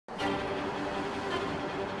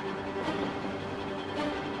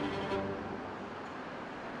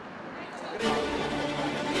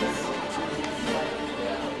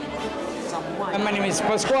my name is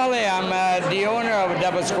Pasquale. I'm the owner of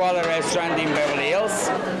the Pasquale restaurant in Beverly Hills.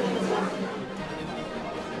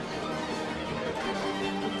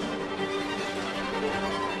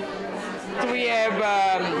 We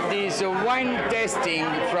have this wine tasting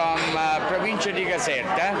from Provincia di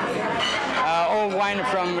Caserta, all wine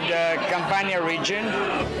from the Campania region.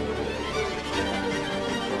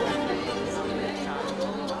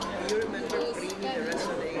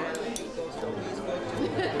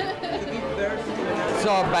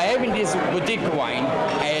 So by having this boutique wine,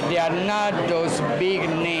 they are not those big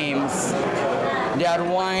names. They are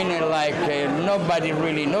wine like nobody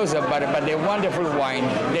really knows about it, but they're wonderful wine.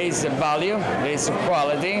 There is value, there is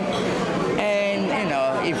quality, and you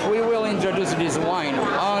know, if we will introduce this wine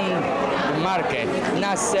on the market,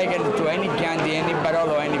 not second to any Chianti, any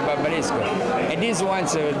Barolo, any Barbaresco, and these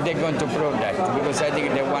wines they're going to prove that because I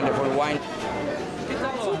think they're wonderful wine.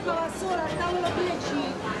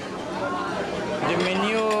 The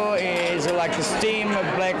menu is like steamed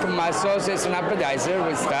black mussels sauce as an appetizer.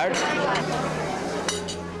 We start.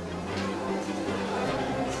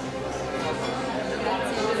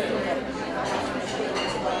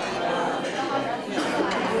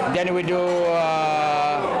 Then we do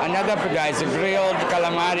another appetizer, grilled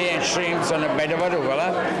calamari and shrimps on a bed of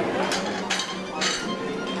arugula.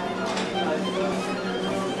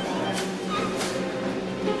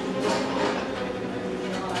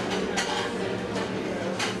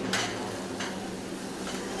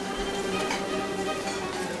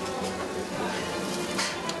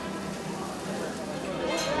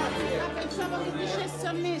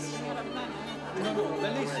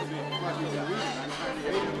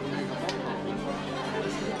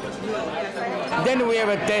 Then we have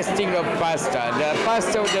a tasting of pasta. The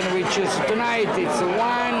pasta that we choose tonight,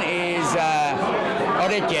 one is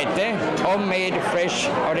orecchiette, homemade fresh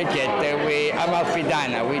orecchiette with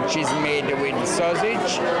amalfitana, which is made with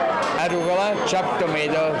sausage, arugula, chopped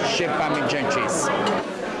tomato, shaved Parmesan cheese.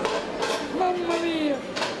 Mamma mia,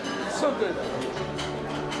 so good.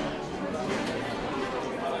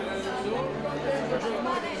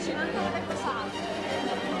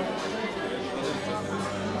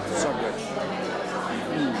 So good.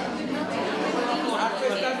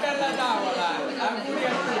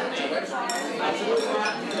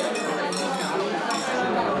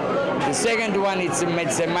 The second one is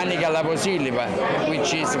mezzemanica alla posilipa,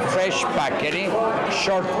 which is fresh paccheri,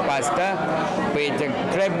 short pasta with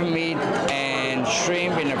crab meat and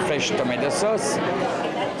shrimp in a fresh tomato sauce.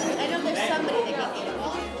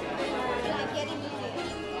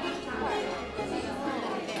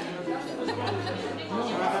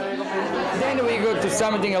 Then we go to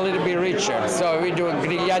something a little bit richer. So we do a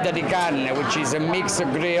grigliata di carne, which is a mix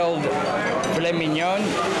of grilled filet mignon,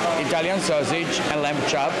 Italian sausage, and lamb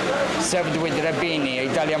chop, served with rapini,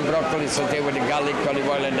 Italian broccoli sauteed with garlic, olive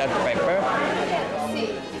oil, and hot pepper.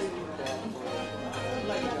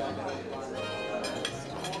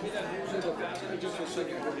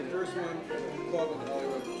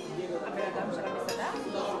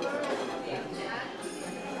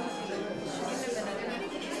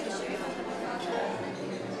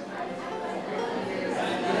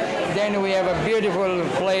 Then we have a beautiful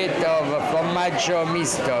plate of formaggio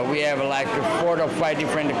misto. We have like 4 or 5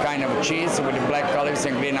 different kind of cheese with black olives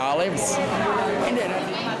and green olives. And then,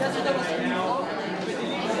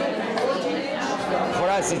 for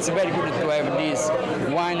us, it's very good to have this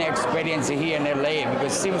wine experience here in LA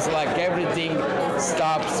because it seems like everything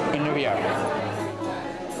stops in New York.